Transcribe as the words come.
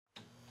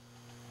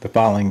The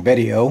following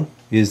video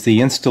is the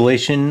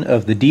installation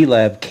of the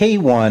D-Lab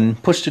K1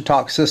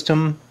 push-to-talk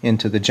system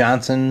into the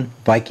Johnson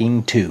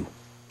Viking 2.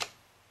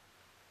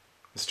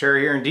 It's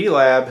Terry here in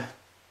D-Lab.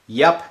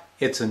 Yep,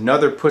 it's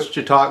another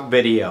push-to-talk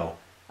video.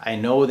 I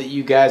know that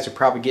you guys are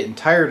probably getting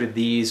tired of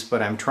these,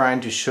 but I'm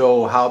trying to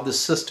show how the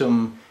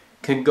system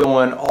can go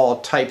on all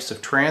types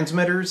of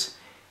transmitters.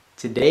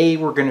 Today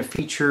we're going to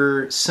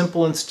feature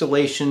simple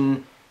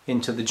installation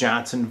into the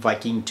Johnson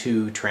Viking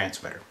 2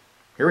 transmitter.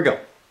 Here we go.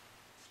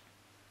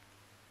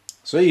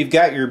 So you've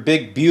got your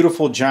big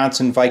beautiful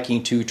Johnson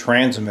Viking 2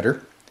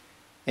 transmitter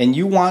and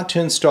you want to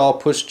install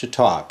push to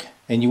talk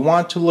and you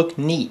want to look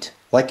neat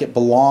like it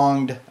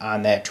belonged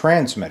on that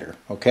transmitter,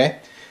 okay?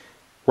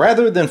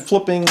 Rather than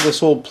flipping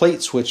this old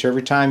plate switch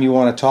every time you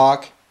want to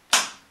talk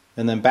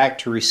and then back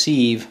to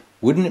receive,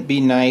 wouldn't it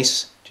be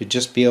nice to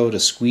just be able to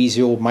squeeze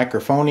the old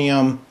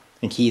microphonium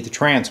and key the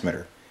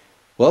transmitter?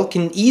 Well, it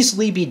can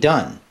easily be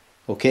done,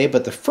 okay?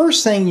 But the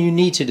first thing you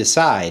need to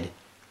decide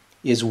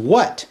is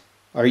what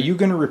are you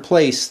going to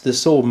replace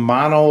this old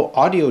mono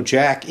audio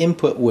jack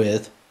input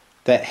with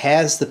that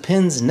has the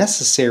pins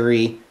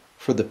necessary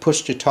for the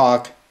push to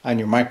talk on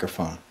your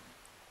microphone.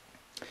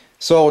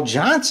 So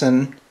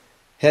Johnson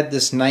had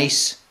this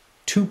nice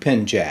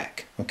 2-pin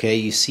jack. Okay,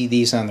 you see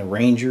these on the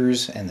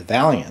Rangers and the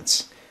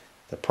Valiants.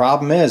 The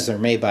problem is they're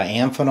made by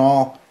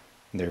Amphenol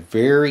and they're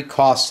very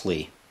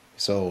costly.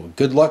 So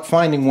good luck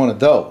finding one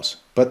of those.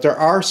 But there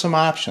are some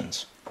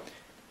options.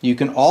 You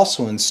can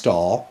also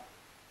install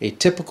a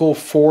typical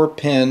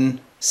 4-pin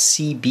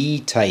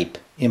CB type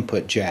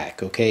input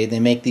jack. Okay, they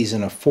make these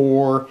in a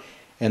 4,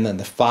 and then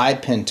the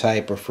 5-pin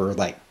type are for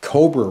like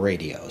Cobra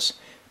radios.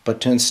 But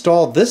to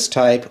install this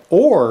type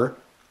or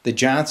the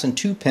Johnson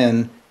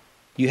 2-pin,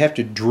 you have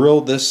to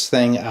drill this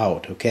thing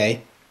out.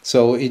 Okay,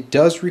 so it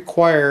does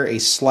require a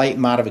slight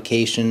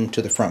modification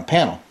to the front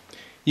panel.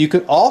 You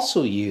could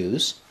also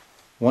use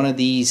one of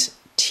these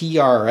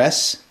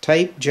TRS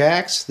type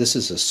jacks. This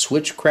is a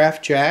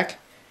switchcraft jack.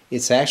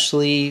 It's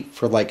actually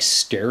for like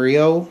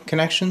stereo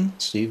connection,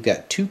 so you've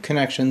got 2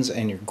 connections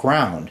and your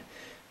ground.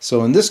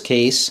 So in this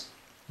case,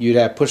 you'd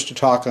have push to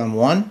talk on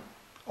one,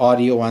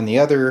 audio on the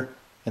other,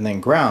 and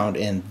then ground.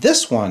 And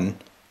this one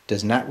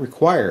does not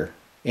require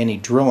any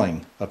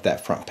drilling of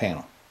that front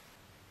panel.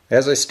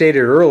 As I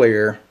stated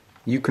earlier,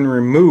 you can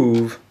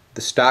remove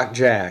the stock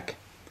jack,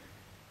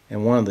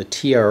 and one of the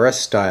TRS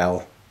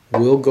style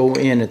will go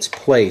in its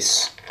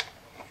place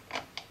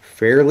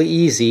fairly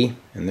easy,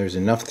 and there's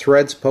enough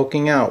threads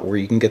poking out where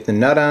you can get the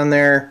nut on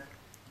there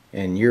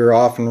and you're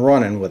off and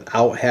running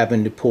without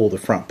having to pull the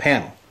front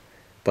panel.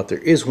 But there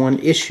is one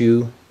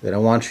issue that I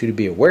want you to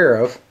be aware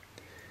of,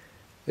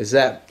 is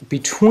that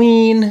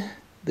between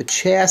the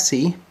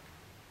chassis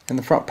and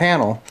the front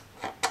panel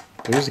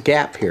there's a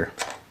gap here.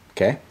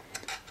 Okay,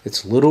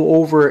 it's a little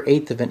over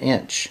 1/8 of an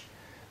inch,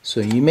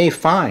 so you may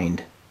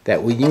find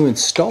that when you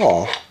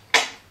install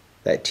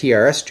that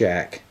TRS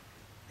jack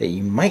that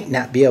you might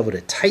not be able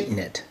to tighten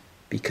it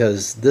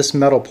because this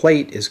metal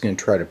plate is going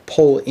to try to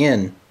pull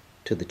in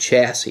to the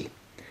chassis.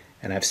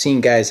 And I've seen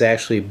guys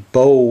actually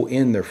bow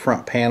in their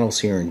front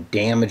panels here and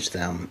damage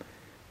them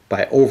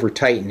by over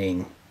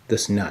tightening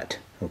this nut.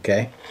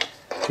 Okay,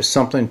 just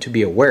something to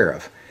be aware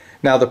of.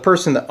 Now the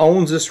person that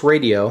owns this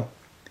radio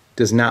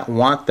does not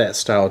want that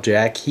style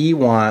jack. He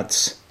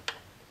wants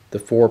the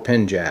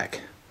 4-pin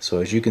jack.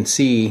 So as you can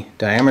see,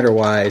 diameter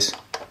wise,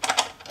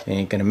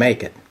 ain't gonna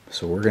make it.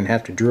 So we're going to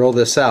have to drill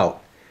this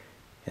out.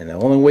 And the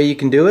only way you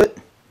can do it,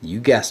 you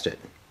guessed it,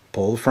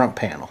 pull the front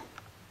panel.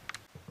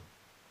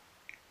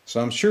 So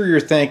I'm sure you're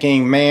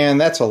thinking, man,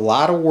 that's a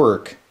lot of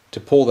work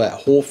to pull that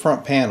whole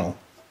front panel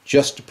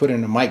just to put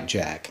in a mic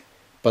jack.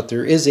 But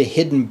there is a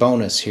hidden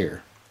bonus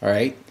here.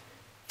 Alright,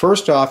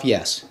 first off,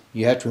 yes,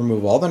 you have to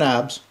remove all the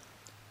knobs.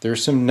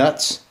 There's some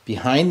nuts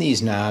behind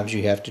these knobs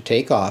you have to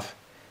take off.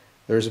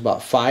 There's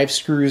about 5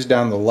 screws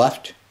down the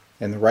left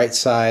and the right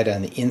side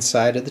on the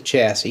inside of the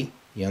chassis.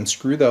 You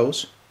unscrew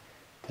those,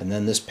 and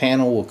then this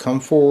panel will come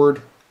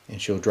forward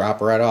and she'll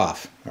drop right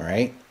off.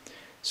 Alright,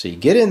 so you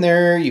get in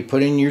there, you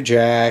put in your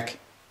jack,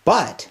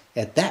 but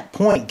at that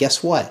point,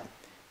 guess what?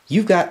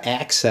 You've got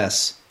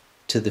access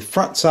to the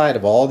front side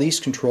of all these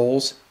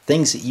controls,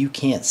 things that you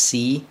can't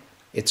see.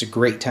 It's a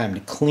great time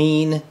to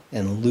clean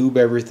and lube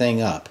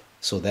everything up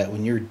so that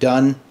when you're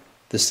done,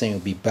 this thing will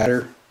be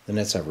better than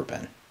it's ever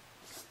been.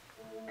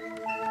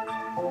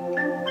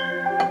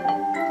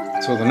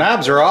 So the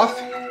knobs are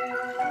off.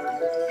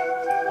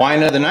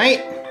 Wine of the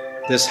night,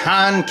 this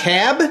Han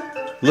cab,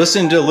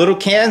 listen to Little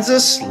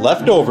Kansas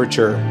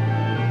Leftoverture.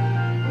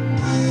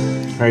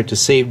 Alright, to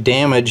save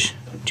damage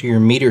to your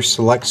meter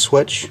select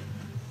switch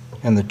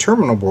and the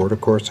terminal board, of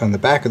course, on the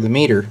back of the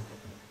meter,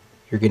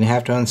 you're going to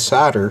have to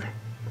unsolder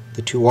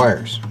the 2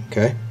 wires.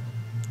 Okay,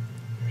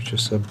 there's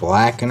just a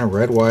black and a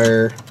red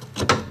wire.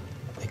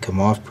 They come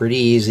off pretty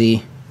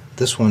easy.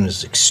 This one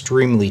is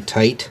extremely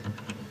tight.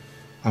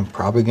 I'm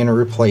probably going to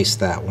replace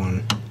that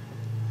one.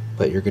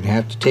 But you're going to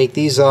have to take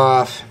these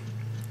off.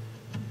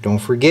 Don't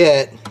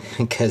forget,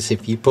 because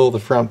if you pull the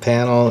front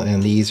panel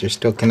and these are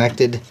still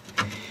connected,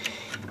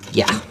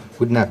 yeah,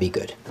 would not be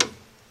good.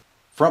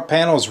 Front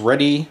panel is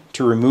ready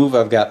to remove.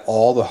 I've got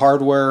all the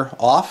hardware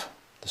off,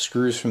 the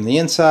screws from the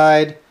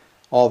inside,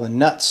 all the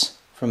nuts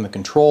from the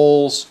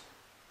controls.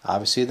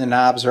 Obviously the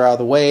knobs are out of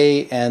the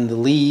way, and the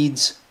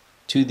leads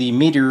to the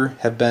meter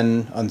have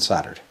been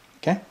unsoldered.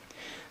 Okay?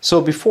 So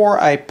before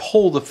I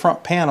pull the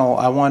front panel,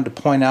 I wanted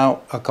to point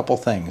out a couple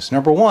things.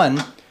 Number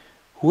one,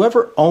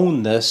 whoever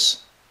owned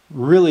this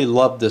really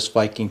loved this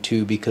Viking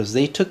 2 because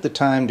they took the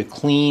time to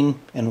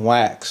clean and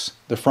wax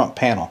the front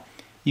panel.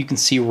 You can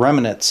see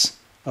remnants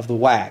of the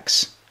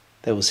wax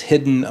that was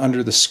hidden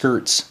under the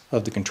skirts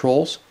of the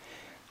controls.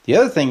 The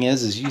other thing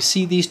is you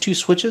see these two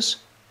switches?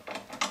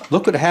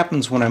 Look what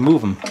happens when I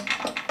move them.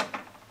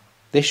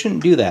 They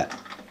shouldn't do that.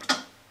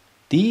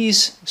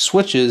 These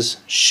switches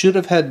should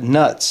have had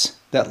nuts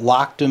that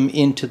locked them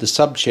into the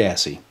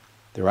sub-chassis.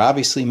 They're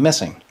obviously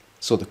missing.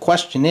 So the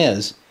question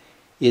is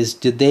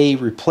did they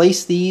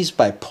replace these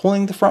by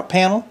pulling the front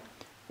panel,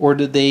 or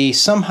did they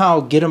somehow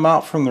get them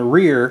out from the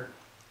rear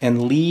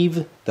and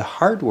leave the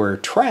hardware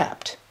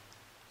trapped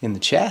in the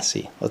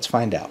chassis? Let's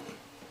find out.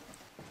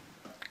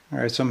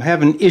 Alright, so I'm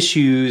having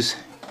issues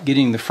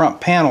getting the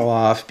front panel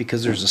off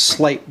because there's a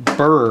slight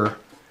burr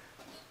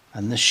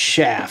on this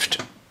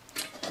shaft.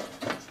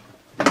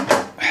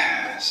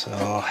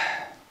 So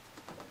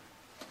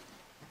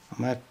I'm going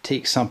to have to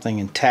take something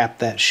and tap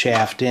that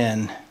shaft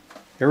in.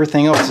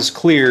 Everything else is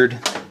cleared,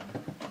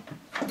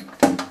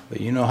 but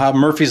you know how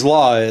Murphy's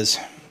Law is.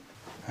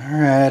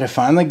 Alright, I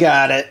finally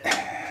got it. A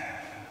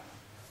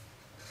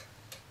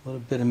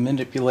little bit of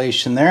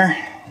manipulation there.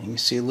 You can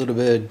see a little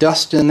bit of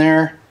dust in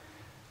there.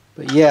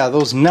 But yeah,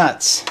 those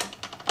nuts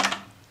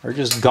are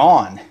just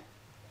gone.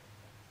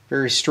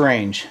 Very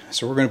strange.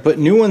 So we're going to put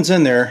new ones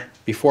in there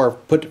before I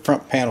put the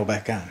front panel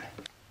back on.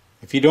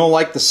 If you don't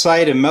like the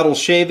sight of metal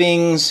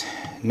shavings,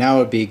 now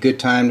would be a good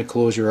time to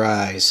close your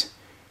eyes.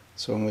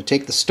 So I'm going to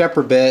take the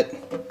stepper bit.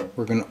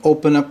 We're going to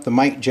open up the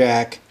mic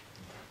jack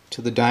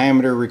to the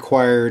diameter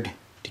required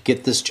to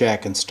get this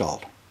jack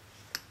installed.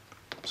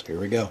 So here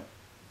we go.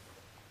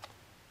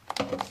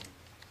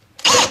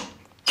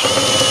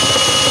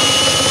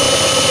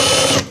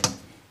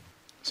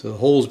 So the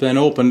hole's been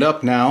opened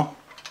up now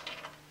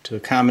to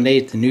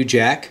accommodate the new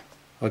jack.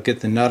 I'll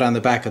get the nut on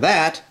the back of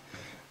that.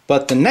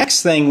 But the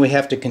next thing we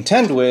have to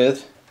contend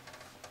with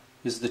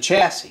is the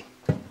chassis.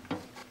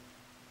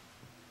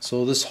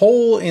 So this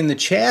hole in the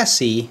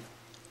chassis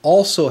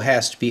also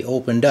has to be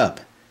opened up.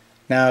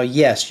 Now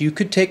yes, you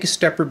could take a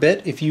stepper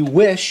bit if you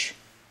wish,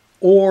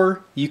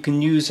 or you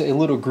can use a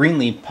little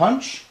greenleaf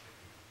punch,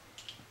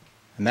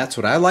 and that's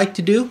what I like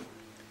to do.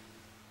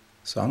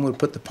 So I'm going to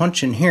put the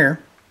punch in here,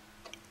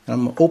 and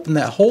I'm going to open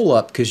that hole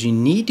up because you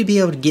need to be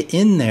able to get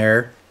in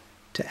there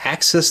to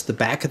access the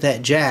back of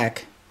that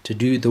jack to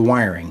do the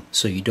wiring,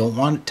 so you don't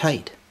want it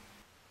tight.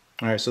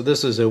 Alright, so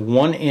this is a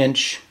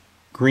 1-inch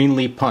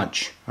greenleaf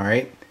punch,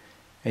 alright?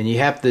 And you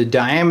have the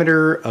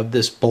diameter of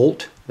this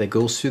bolt that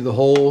goes through the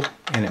hole,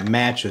 and it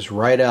matches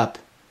right up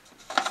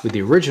with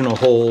the original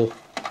hole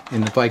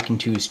in the Viking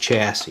 2's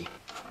chassis,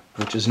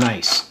 which is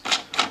nice.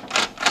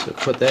 So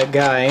put that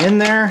guy in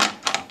there.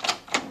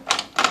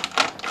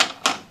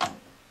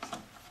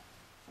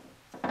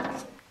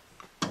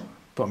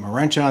 Put my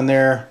wrench on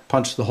there,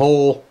 punch the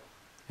hole,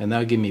 and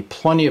that'll give me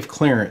plenty of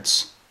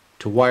clearance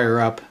to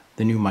wire up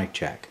the new mic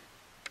jack.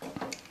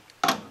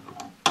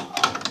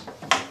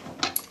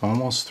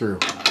 Almost through.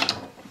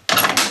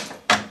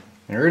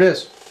 There it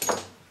is.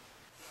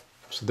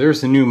 So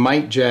there's the new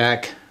mic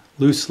jack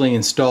loosely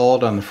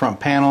installed on the front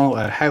panel.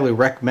 I'd highly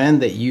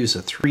recommend that you use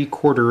a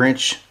 3/4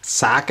 inch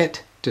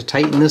socket to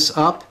tighten this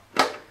up.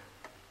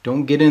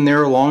 Don't get in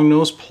there along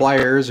those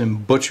pliers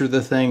and butcher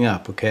the thing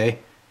up, okay?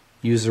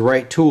 Use the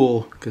right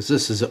tool, because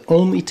this is the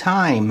only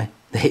time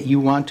that you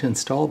want to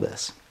install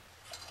this.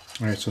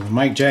 Alright, so the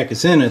mic jack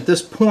is in. At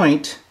this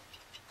point,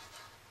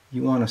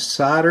 you want to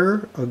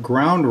solder a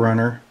ground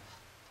runner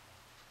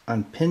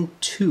on pin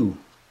 2,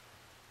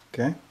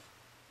 okay?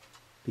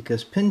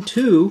 Because pin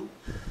 2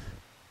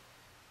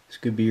 is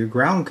going to be your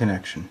ground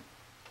connection,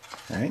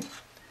 right?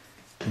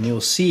 And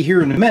you'll see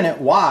here in a minute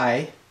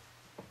why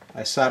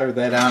I soldered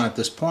that on at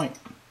this point.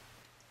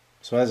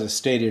 So as I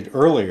stated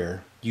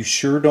earlier, you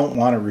sure don't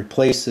want to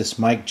replace this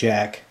mic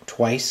jack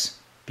twice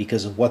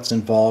because of what's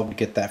involved to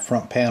get that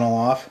front panel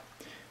off.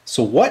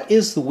 So what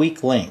is the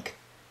weak link?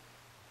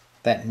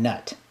 That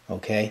nut,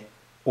 okay?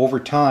 Over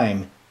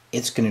time,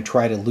 it's going to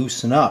try to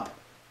loosen up.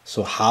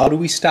 So how do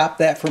we stop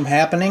that from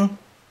happening?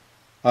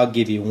 I'll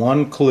give you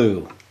one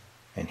clue,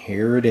 and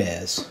here it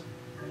is.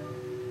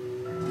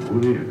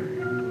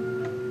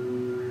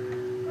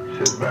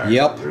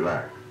 Yep,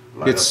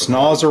 it's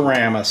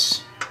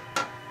Snozeramus.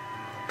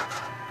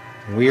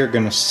 We are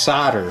going to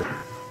solder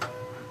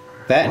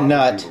that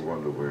nut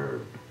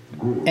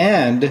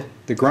and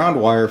the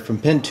ground wire from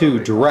pin 2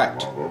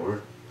 direct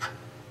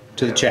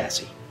to the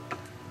chassis.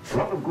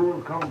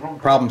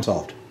 Problem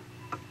solved.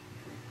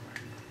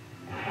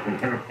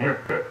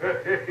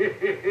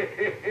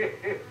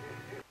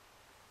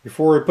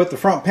 Before we put the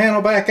front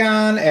panel back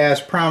on,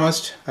 as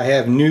promised, I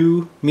have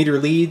new meter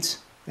leads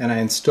and I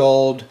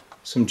installed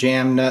some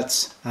jam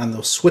nuts on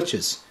those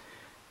switches.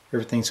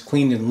 Everything's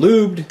cleaned and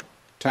lubed.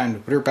 Time to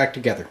put her back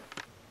together.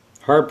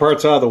 Hard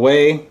part's out of the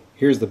way.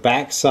 Here's the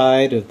back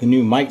side of the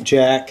new mic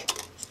jack.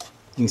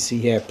 You can see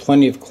you have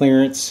plenty of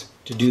clearance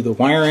to do the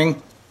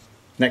wiring.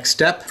 Next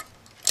step,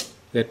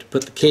 we have to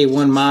put the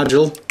K1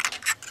 module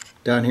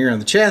down here on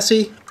the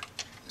chassis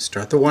and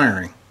start the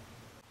wiring.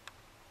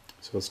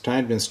 So it's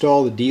time to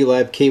install the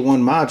D-Lab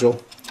K1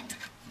 module.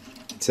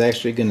 It's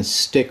actually going to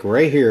stick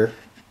right here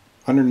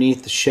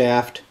underneath the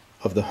shaft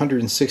of the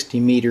 160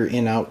 meter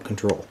in-out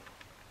control.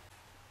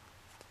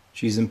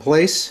 She's in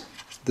place.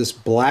 This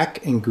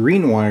black and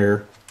green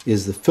wire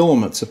is the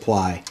filament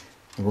supply,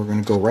 and we're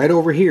going to go right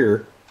over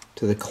here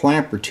to the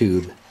clamper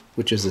tube,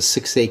 which is a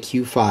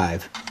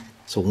 6AQ5.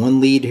 So one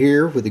lead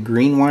here with the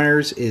green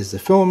wires is the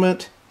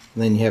filament,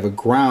 and then you have a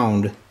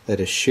ground that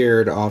is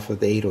shared off of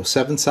the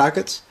 807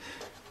 sockets.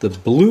 The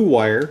blue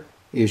wire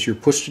is your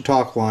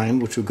push-to-talk line,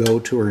 which will go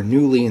to our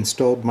newly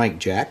installed mic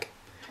jack.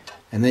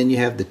 And then you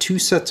have the two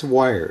sets of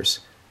wires,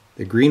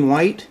 the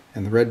green-white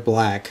and the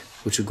red-black,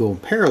 which will go in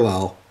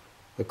parallel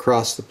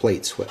across the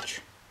plate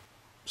switch.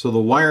 So the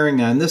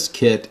wiring on this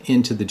kit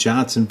into the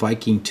Johnson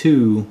Viking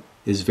 2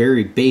 is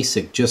very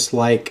basic, just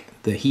like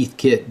the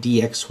Heathkit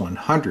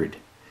DX100.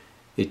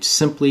 It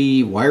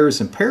simply wires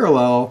in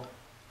parallel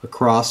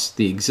across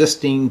the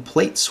existing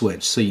plate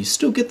switch, so you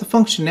still get the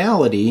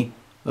functionality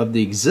of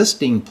the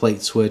existing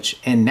plate switch,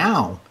 and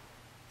now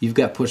you've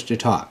got push to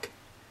talk.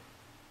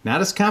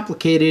 Not as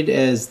complicated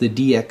as the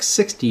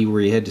DX60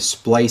 where you had to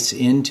splice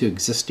into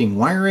existing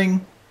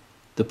wiring.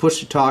 The push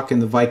to talk in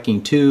the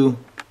Viking 2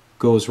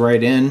 goes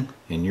right in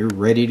and you're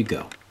ready to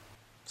go.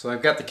 So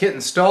I've got the kit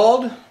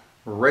installed.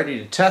 We're ready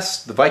to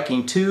test the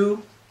Viking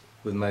 2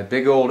 with my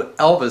big old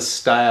Elvis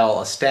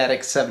style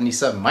Static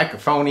 77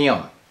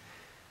 microphone.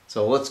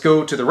 So let's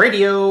go to the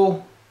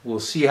radio. We'll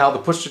see how the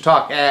push to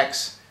talk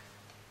acts.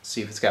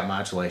 See if it's got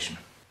modulation.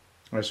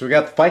 Alright, so we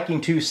got the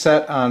Viking 2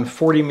 set on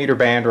 40 meter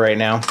band right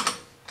now.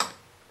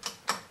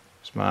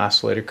 There's my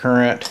oscillator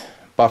current,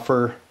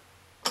 buffer,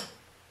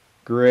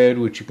 grid,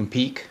 which you can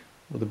peak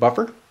with the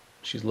buffer.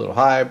 She's a little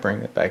high,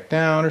 bring it back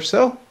down or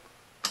so.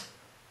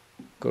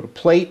 Go to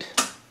plate,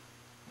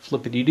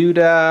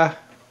 flippity-doo-dah,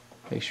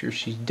 make sure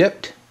she's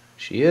dipped.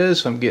 She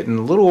is, so I'm getting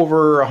a little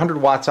over 100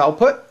 watts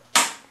output.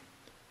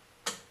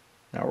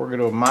 Now we're going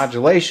to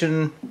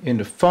modulation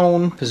into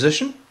phone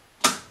position.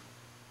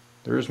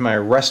 There's my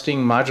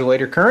resting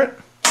modulator current.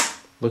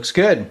 Looks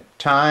good.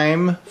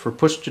 Time for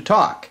push to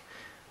talk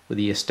with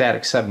the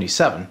Static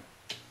 77.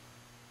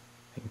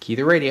 I can key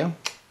the radio.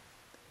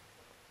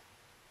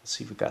 Let's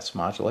see if we've got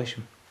some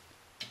modulation.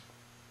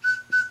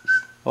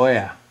 Oh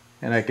yeah,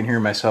 and I can hear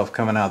myself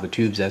coming out of the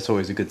tubes. That's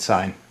always a good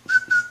sign.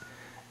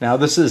 Now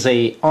this is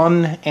a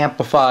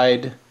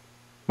unamplified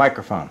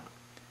microphone.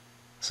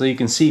 So you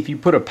can see if you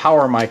put a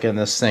power mic in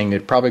this thing,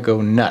 it'd probably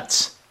go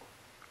nuts.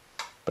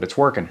 But it's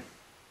working.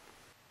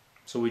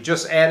 So we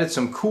just added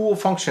some cool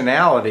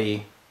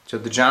functionality to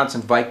the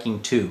Johnson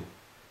Viking 2.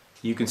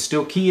 You can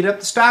still key it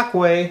up the stock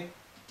way,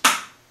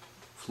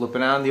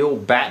 flipping on the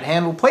old bat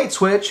handle plate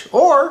switch,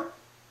 or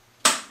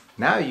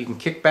now you can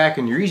kick back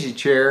in your easy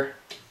chair,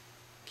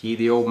 key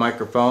the old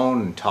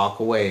microphone and talk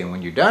away, and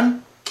when you're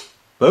done,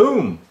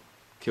 boom,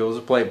 kills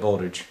the plate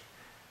voltage.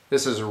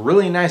 This is a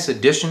really nice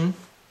addition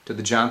to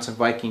the Johnson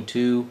Viking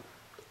 2,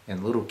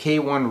 and little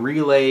K1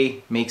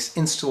 relay makes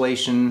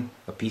installation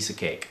a piece of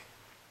cake.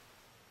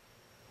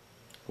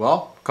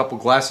 Well, a couple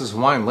glasses of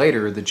wine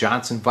later, the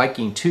Johnson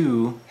Viking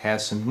 2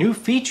 has some new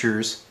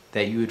features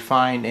that you would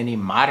find in a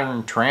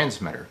modern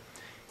transmitter.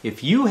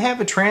 If you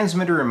have a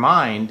transmitter in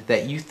mind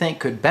that you think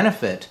could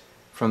benefit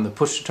from the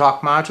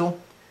push-to-talk module,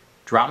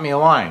 drop me a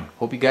line.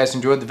 Hope you guys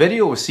enjoyed the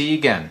video. We'll see you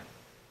again.